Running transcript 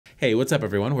Hey, what's up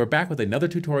everyone? We're back with another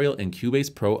tutorial in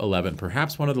Cubase Pro 11,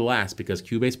 perhaps one of the last because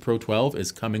Cubase Pro 12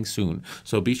 is coming soon.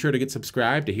 So be sure to get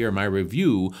subscribed to hear my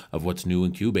review of what's new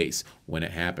in Cubase when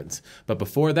it happens. But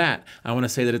before that, I want to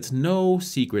say that it's no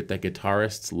secret that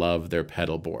guitarists love their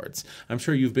pedal boards. I'm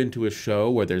sure you've been to a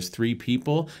show where there's 3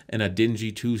 people and a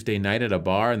dingy Tuesday night at a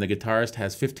bar and the guitarist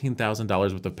has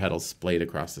 $15,000 worth of pedals splayed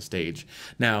across the stage.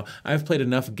 Now, I've played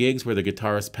enough gigs where the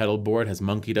guitarist's pedal board has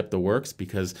monkeyed up the works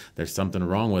because there's something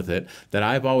wrong with it, that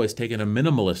I've always taken a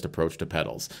minimalist approach to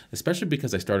pedals, especially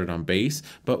because I started on bass,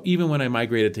 but even when I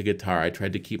migrated to guitar, I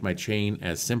tried to keep my chain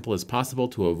as simple as possible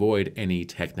to avoid any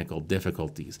technical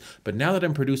difficulties. But now that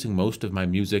I'm producing most of my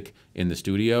music in the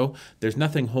studio, there's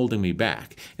nothing holding me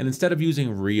back. And instead of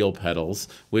using real pedals,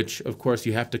 which of course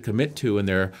you have to commit to and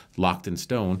they're locked in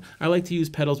stone, I like to use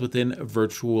pedals within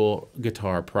virtual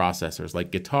guitar processors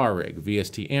like Guitar Rig,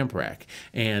 VST Amprack,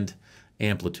 and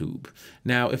Amplitube.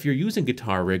 Now, if you're using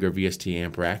Guitar Rig or VST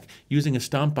Amprack, using a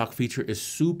STOMP box feature is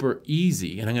super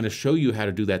easy, and I'm going to show you how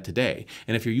to do that today.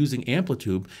 And if you're using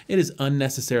Amplitube, it is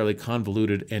unnecessarily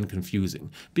convoluted and confusing,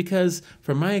 because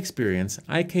from my experience,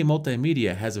 IK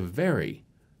Multimedia has a very,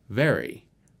 very,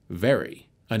 very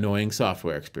annoying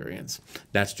software experience.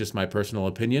 That's just my personal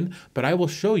opinion, but I will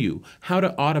show you how to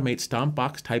automate STOMP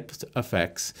box type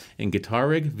effects in Guitar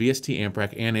Rig, VST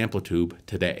Amprack, and Amplitube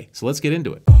today. So let's get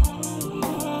into it.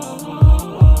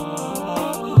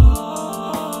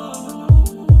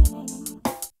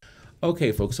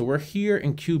 Okay folks, so we're here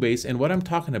in Cubase, and what I'm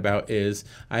talking about is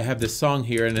I have this song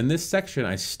here, and in this section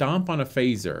I stomp on a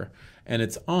phaser and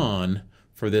it's on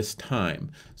for this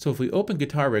time. So if we open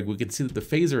Guitar Rig, we can see that the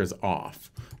phaser is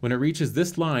off. When it reaches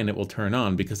this line, it will turn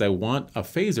on because I want a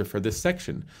phaser for this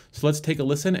section. So let's take a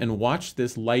listen and watch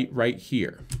this light right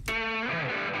here.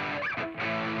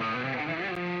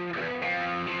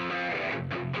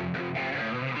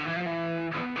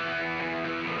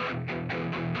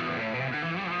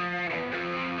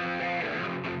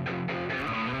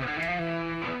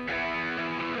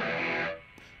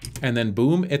 And then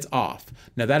boom, it's off.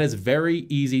 Now that is very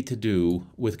easy to do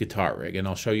with Guitar Rig, and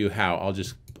I'll show you how. I'll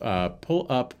just pull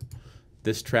up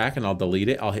this track and I'll delete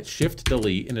it. I'll hit Shift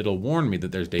Delete and it'll warn me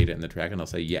that there's data in the track, and I'll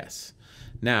say yes.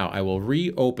 Now I will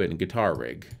reopen Guitar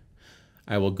Rig.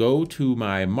 I will go to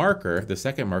my marker, the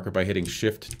second marker, by hitting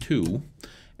Shift 2,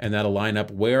 and that'll line up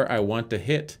where I want to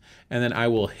hit, and then I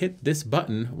will hit this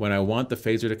button when I want the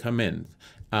phaser to come in.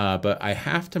 But I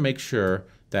have to make sure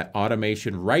that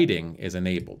automation writing is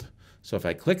enabled. So if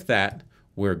I click that,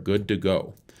 we're good to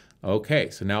go. Okay,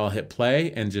 so now I'll hit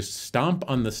play and just stomp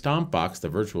on the stomp box, the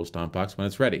virtual stomp box, when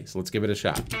it's ready. So let's give it a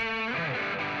shot.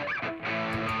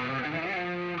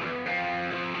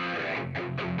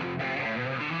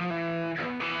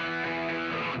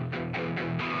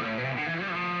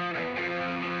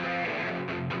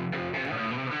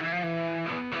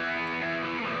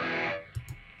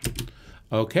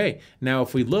 Okay, now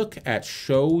if we look at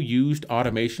Show Used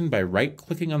Automation by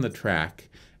right-clicking on the track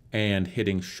and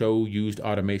hitting Show Used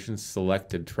Automation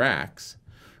Selected Tracks,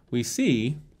 we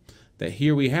see that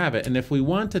here we have it. And if we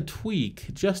want to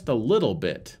tweak just a little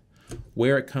bit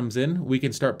where it comes in, we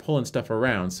can start pulling stuff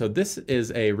around. So this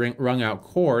is a rung out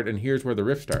chord, and here's where the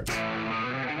riff starts.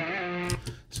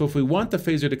 So if we want the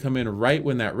phaser to come in right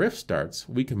when that riff starts,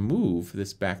 we can move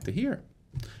this back to here.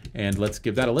 And let's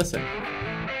give that a listen.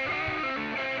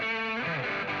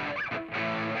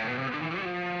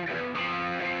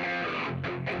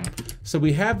 So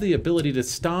we have the ability to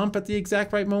stomp at the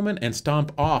exact right moment and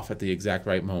stomp off at the exact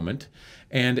right moment.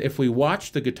 And if we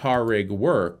watch the Guitar Rig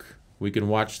work, we can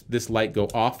watch this light go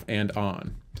off and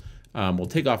on. We'll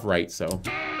take off right, so.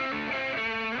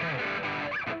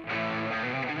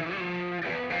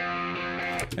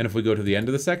 And if we go to the end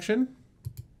of the section,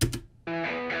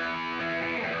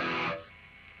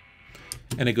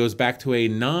 and it goes back to a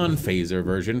non-phaser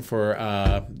version for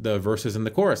the verses and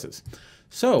the choruses.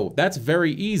 So that's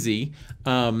very easy.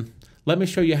 Let me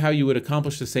show you how you would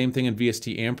accomplish the same thing in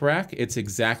VST Amprack. It's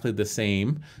exactly the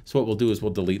same. So what we'll do is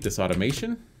we'll delete this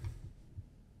automation.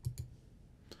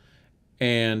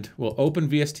 And we'll open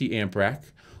VST Amprack.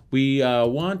 We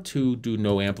want to do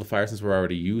no amplifier since we're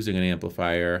already using an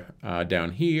amplifier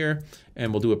down here.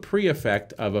 And we'll do a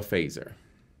pre-effect of a phaser.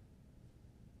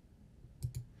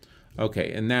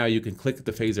 Okay, and now you can click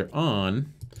the phaser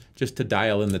on just to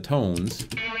dial in the tones.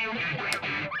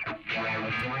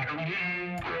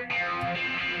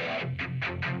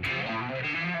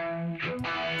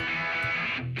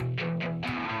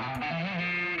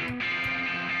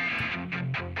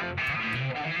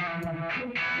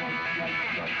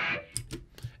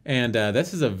 And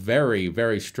this is a very,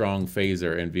 very strong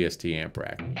phaser in VST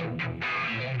Amprack.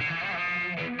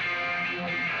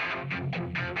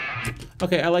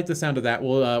 Okay, I like the sound of that.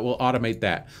 We'll automate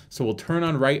that. So we'll turn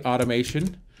on write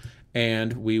automation,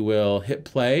 and we will hit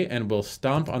play, and we'll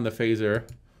stomp on the phaser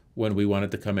when we want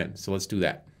it to come in. So let's do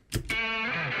that.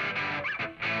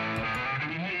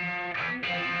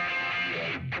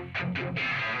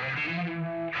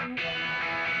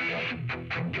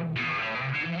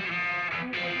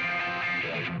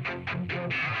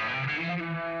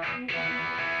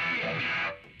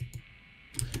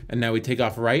 And now we take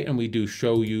off write and we do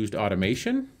show used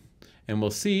automation, and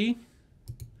we'll see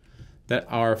that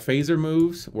our phaser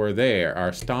moves were there,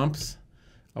 our stomps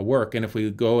work. And if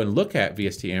we go and look at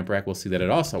VST Amprack, we'll see that it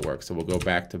also works. So we'll go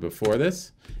back to before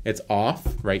this. It's off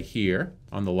right here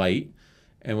on the light,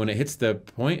 and when it hits the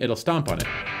point, it'll stomp on it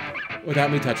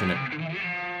without me touching it.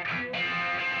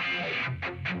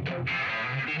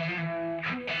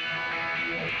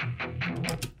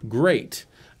 Great.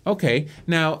 Okay,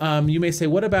 now you may say,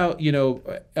 what about,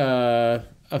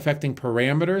 affecting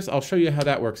parameters? I'll show you how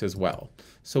that works as well.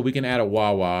 So we can add a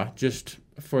wah-wah just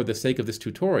for the sake of this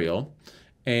tutorial,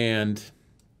 and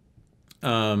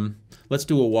let's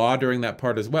do a wah during that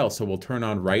part as well. So we'll turn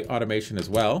on write automation as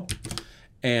well,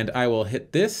 and I will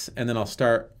hit this, and then I'll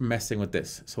start messing with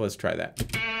this. So let's try that.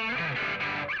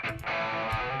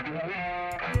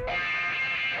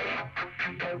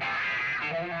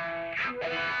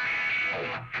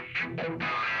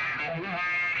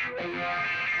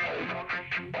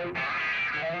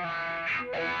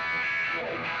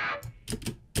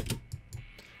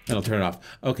 And I'll turn it off.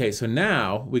 Okay, so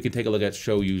now we can take a look at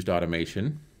show used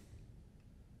automation.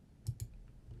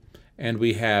 And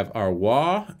we have our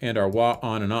wah and our wah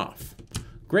on and off.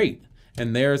 Great.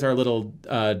 And there's our little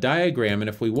diagram. And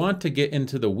if we want to get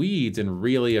into the weeds and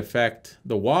really affect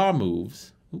the wah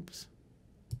moves, oops,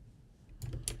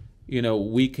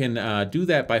 we can do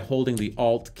that by holding the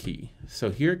Alt key. So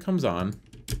here it comes on.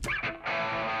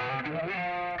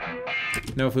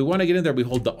 Now, if we want to get in there, we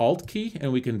hold the Alt key,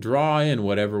 and we can draw in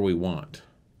whatever we want.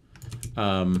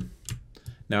 Now,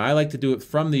 I like to do it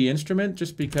from the instrument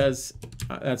just because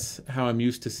that's how I'm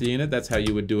used to seeing it. That's how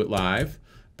you would do it live.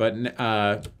 But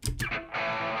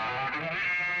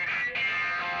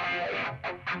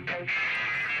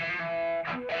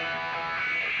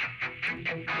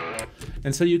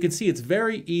and so you can see it's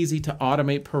very easy to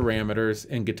automate parameters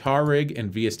in Guitar Rig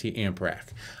and VST Amprack.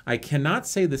 I cannot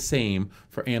say the same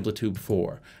for Amplitube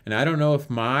 4. And I don't know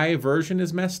if my version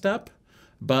is messed up,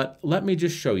 but let me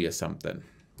just show you something.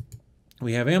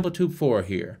 We have Amplitube 4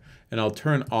 here, and I'll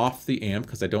turn off the amp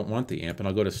because I don't want the amp, and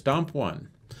I'll go to Stomp 1,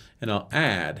 and I'll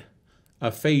add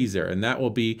a phaser, and that will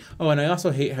be, oh, and I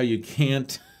also hate how you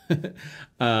can't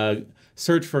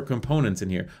search for components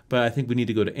in here, but I think we need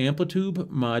to go to Amplitude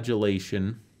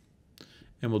Modulation,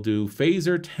 and we'll do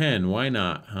phaser 10. Why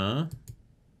not, huh?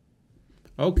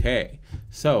 Okay,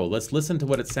 so let's listen to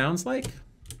what it sounds like.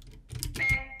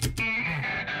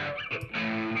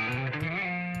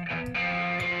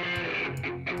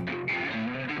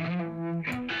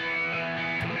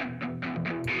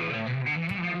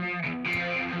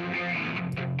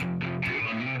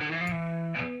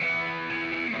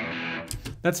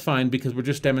 That's fine because we're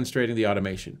just demonstrating the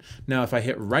automation. Now, if I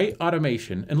hit write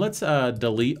automation, and let's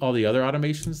delete all the other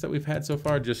automations that we've had so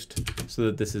far just so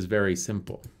that this is very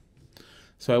simple.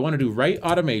 So I want to do write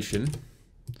automation.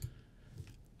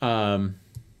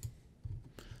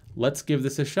 Let's give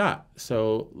this a shot.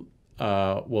 So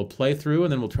we'll play through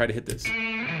and then we'll try to hit this.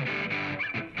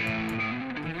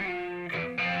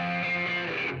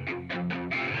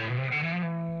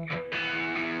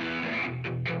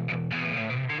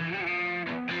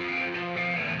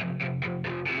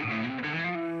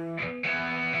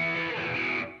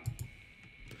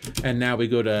 And now we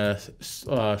go to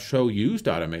show used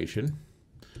automation.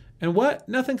 And what?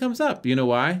 Nothing comes up. You know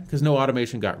why? Because no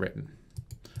automation got written.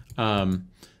 And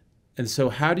so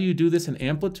how do you do this in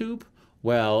Amplitube?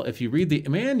 Well, if you read the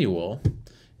manual,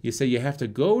 you say you have to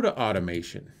go to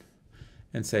automation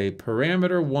and say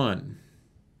parameter 1.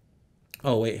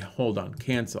 Oh, wait, hold on,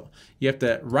 cancel. You have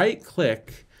to right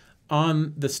click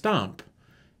on the stomp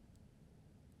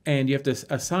and you have to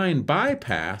assign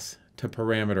bypass to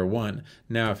parameter 1.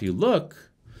 Now, if you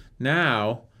look,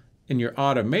 now in your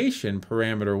automation,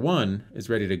 parameter 1 is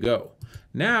ready to go.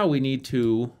 Now we need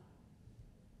to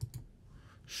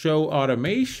show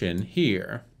automation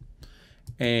here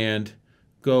and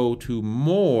go to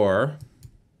more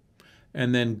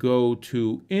and then go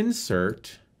to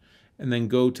insert and then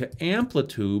go to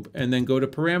Amplitube and then go to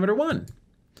parameter 1.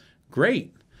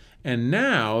 Great. And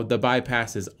now the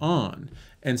bypass is on.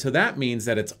 And so that means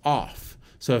that it's off.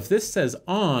 So if this says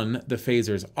on, the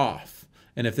phaser's off.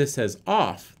 And if this says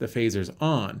off, the phaser's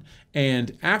on.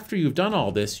 And after you've done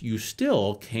all this, you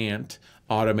still can't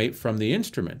automate from the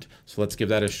instrument. So let's give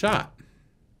that a shot.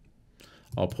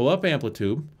 I'll pull up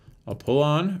Amplitube, I'll pull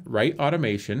on Write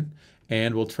Automation,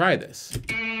 and we'll try this.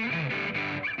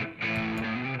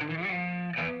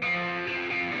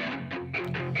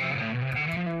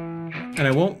 And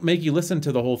I won't make you listen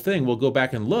to the whole thing. We'll go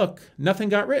back and look. Nothing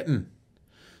got written.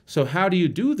 So how do you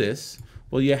do this?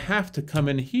 Well, you have to come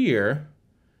in here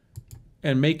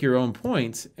and make your own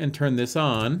points and turn this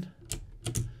on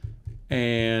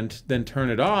and then turn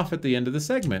it off at the end of the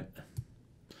segment.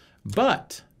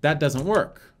 But that doesn't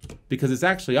work because it's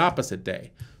actually opposite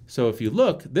day. So if you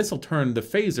look, this will turn the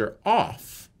phaser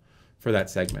off for that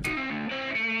segment.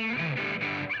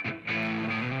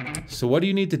 So what do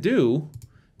you need to do?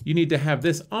 You need to have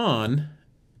this on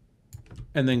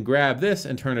and then grab this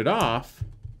and turn it off,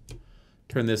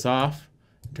 turn this off,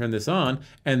 turn this on,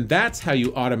 and that's how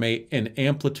you automate an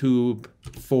Amplitube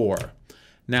 4.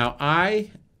 Now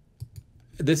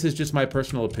this is just my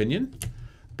personal opinion,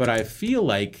 but I feel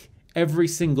like every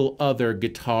single other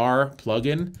guitar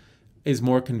plugin is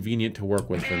more convenient to work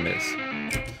with than this.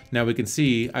 Now we can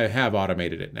see I have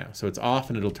automated it now. So it's off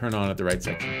and it'll turn on at the right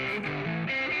section.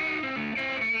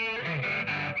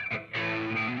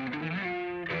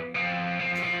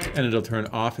 And it'll turn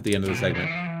off at the end of the segment.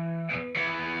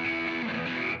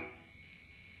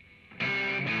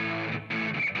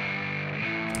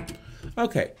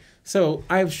 Okay, so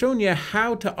I've shown you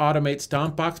how to automate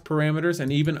stomp box parameters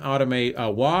and even automate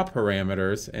wah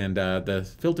parameters and the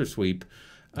filter sweep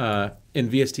in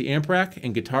VST Amprack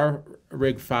and Guitar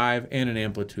Rig 5 and an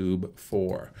Amplitube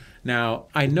 4. Now,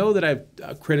 I know that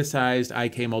I've criticized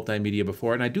IK Multimedia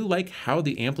before, and I do like how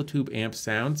the Amplitube amp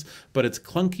sounds, but it's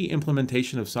clunky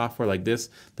implementation of software like this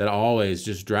that always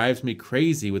just drives me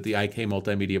crazy with the IK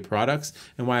Multimedia products,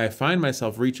 and why I find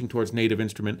myself reaching towards Native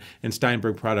Instrument and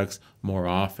Steinberg products more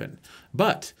often.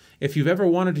 But if you've ever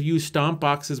wanted to use stomp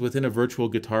boxes within a virtual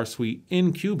guitar suite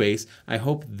in Cubase, I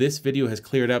hope this video has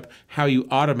cleared up how you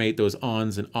automate those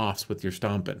ons and offs with your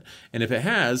stomping. And if it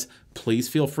has, please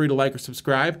feel free to like or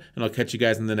subscribe, and I'll catch you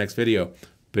guys in the next video.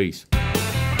 Peace.